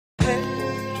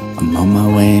I'm on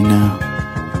my way now.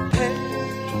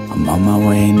 I'm on my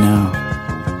way now.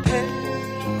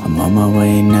 I'm on my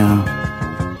way now.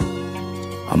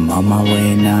 I'm on my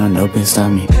way now, no can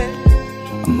stop me.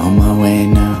 I'm on my way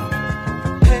now.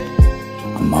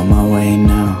 I'm on my way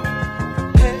now.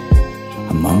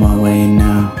 I'm on my way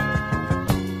now.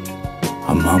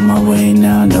 I'm on my way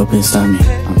now, no can stop me.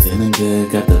 I'm feeling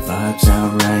good, got the vibes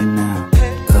out right now.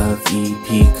 Cuff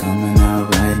EP coming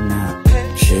out right now.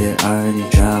 Shit already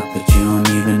dropped, but you don't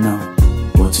even know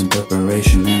what's in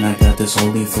preparation, man. I got this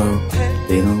holy flow.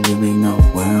 They don't really know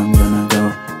where I'm gonna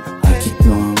go. I keep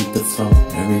going with the flow,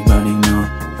 everybody know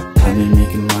I've been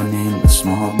making my name a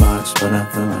small box, but I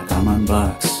feel like I'm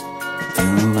unboxed.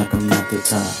 Feeling like I'm at the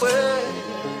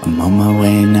top. I'm on my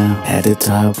way now, at the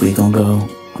top we gon' go.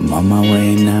 I'm on my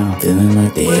way now, feeling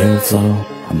like the airflow.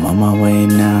 I'm on my way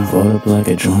now, roll up like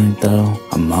a joint though.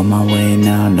 I'm on my way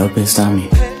now, no can stop me.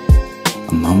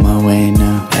 I'm on my way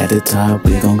now, at the top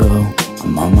we gon' go.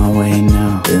 I'm on my way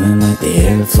now, feeling like the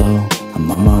airflow.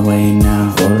 I'm on my way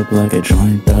now, roll up like a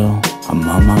joint though. I'm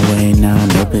on my way now,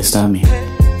 no can stop me.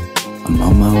 I'm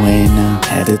on my way now,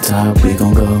 at the top we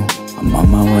gon' go. I'm on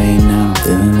my way now,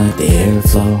 feeling like the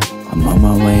airflow. I'm on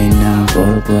my way now,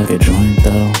 roll up like a joint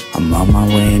though. I'm on my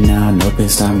way now, no can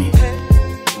stop me.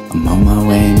 I'm on my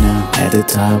way now, at the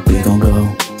top we gon'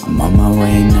 go. I'm on my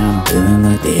way now, feeling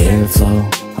like the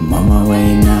airflow. I'm on my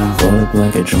way now, roll up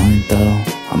like a joint though.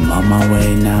 I'm on my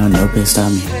way now, no can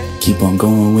stop me. Keep on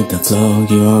going with the flow,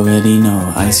 you already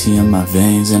know. Icy in my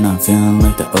veins and I'm feeling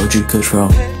like the OG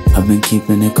control. I've been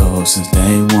keeping it cold since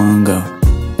day one go.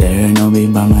 They know me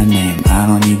by my name, I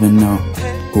don't even know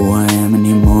who I am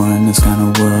anymore in this kind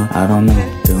of world. I don't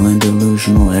know, feeling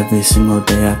delusional every single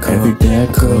day I call. Every day I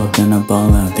call, then I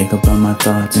ball out, think about my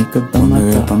thoughts. Wonder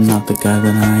if I'm not the guy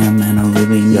that I am, and I'm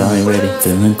really not ready.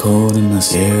 Feeling cold in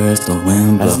this air as the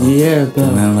wind blows.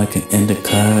 Feeling like an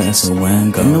indica as the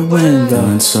wind goes.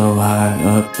 Feeling so high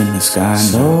up in the sky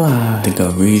now. Think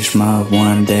I've reached my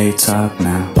one day top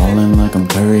now. Balling like I'm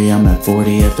Curry, I'm at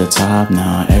 40 at the top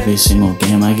now. Every single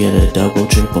game I get a double,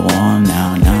 triple on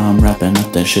now. Now I'm wrapping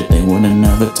up that shit they wouldn't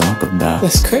never talk about.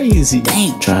 That's crazy.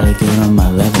 Damn. Try to get on my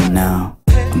level now.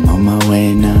 I'm on my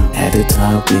way now, at the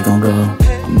top we gon' go.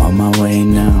 I'm on my way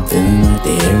now, feeling like the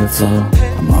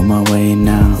airflow. I'm on my way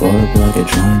now, roll up like a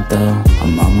joint though.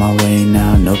 I'm on my way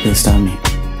now, no can stop me.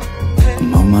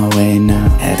 I'm on my way now,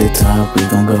 at the top we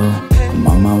gon' go. I'm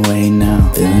on my way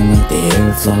now, feeling like the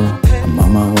airflow. I'm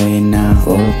on my way now,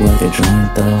 roll up like a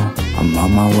joint though. I'm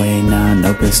on my way now,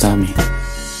 no can stop me.